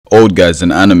Old guys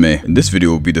in anime. In this video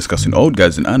we'll be discussing old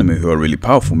guys in anime who are really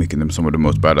powerful, making them some of the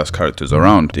most badass characters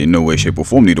around. They in no way, shape or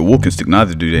form need a walking stick,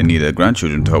 neither do they need their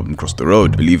grandchildren to help them cross the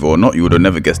road. Believe it or not, you would have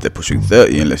never guessed they're pushing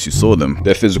 30 unless you saw them.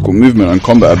 Their physical movement and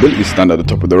combat abilities stand at the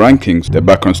top of the rankings. Their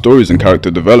background stories and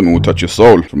character development will touch your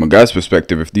soul. From a guy's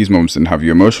perspective, if these moments didn't have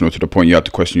you emotional to the point you had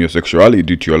to question your sexuality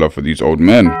due to your love for these old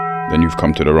men, then you've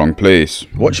come to the wrong place.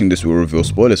 Watching this will reveal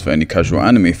spoilers for any casual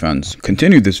anime fans.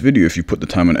 Continue this video if you put the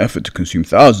time and effort to consume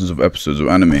thousands of episodes of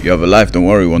anime. You have a life, don't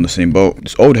worry, we're on the same boat.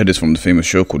 This old head is from the famous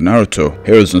show called Naruto.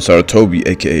 Heroes and Sarutobi,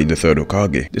 aka the third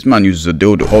Hokage. This man uses a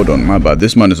dildo. Hold on, my bad.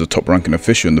 This man is a top ranking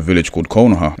official in the village called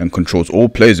Konoha and controls all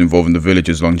plays involving the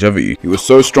village's longevity. He was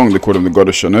so strong they called him the god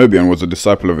of Shinobi and was a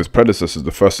disciple of his predecessors,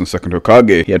 the first and second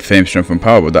Hokage. He had fame, strength and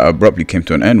power, but that abruptly came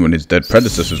to an end when his dead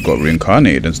predecessors got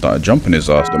reincarnated and started jumping his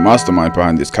ass. The mastermind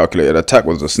behind this calculated attack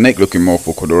was a snake-looking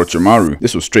morphle called Orochimaru.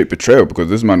 This was straight betrayal because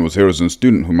this man was Hiruzen's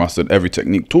student who mastered every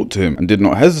technique taught to him and did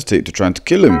not hesitate to try to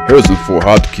kill him. Hiruzen fought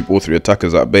hard to keep all three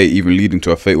attackers at bay, even leading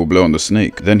to a fatal blow on the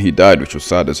snake. Then he died, which was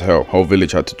sad as hell. Whole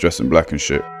village had to dress in black and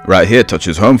shit. Right here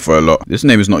touches home for a lot. This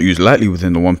name is not used lightly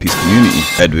within the One Piece community.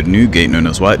 Edward Newgate, known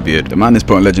as Whitebeard. The man is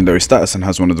put on legendary status and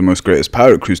has one of the most greatest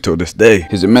pirate crews till this day.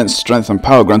 His immense strength and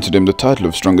power granted him the title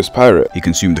of strongest pirate. He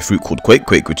consumed a fruit called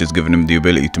Quake, which has given him the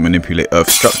ability to manipulate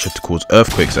Earth's structure to cause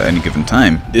earthquakes at any given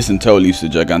time. This intel leads to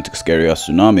gigantic scary ass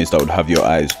tsunamis that would have your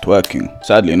eyes twerking.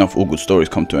 Sadly enough, all good stories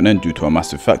come to an end due to a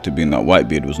massive factor being that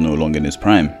Whitebeard was no longer in his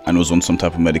prime and was on some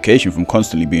type of medication from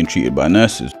constantly being treated by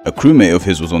nurses. A crewmate of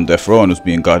his was on death row and was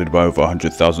being guarded by over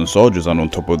 100,000 soldiers, and on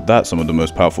top of that, some of the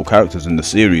most powerful characters in the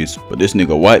series. But this nigga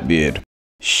Whitebeard,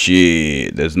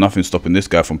 shit, there's nothing stopping this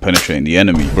guy from penetrating the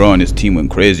enemy. Bro and his team went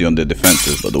crazy on their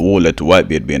defenses, but the war led to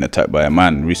Whitebeard being attacked by a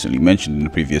man recently mentioned in the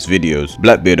previous videos.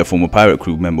 Blackbeard, a former pirate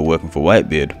crew member working for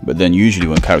Whitebeard. But then usually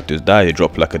when characters die, they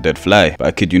drop like a dead fly. But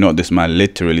I kid you not, this man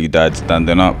literally died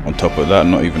standing up. On top of that,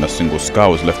 not even a single scar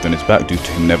was left on his back due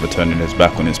to him never turning his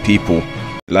back on his people.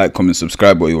 Like, comment,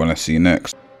 subscribe what you want to see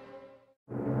next.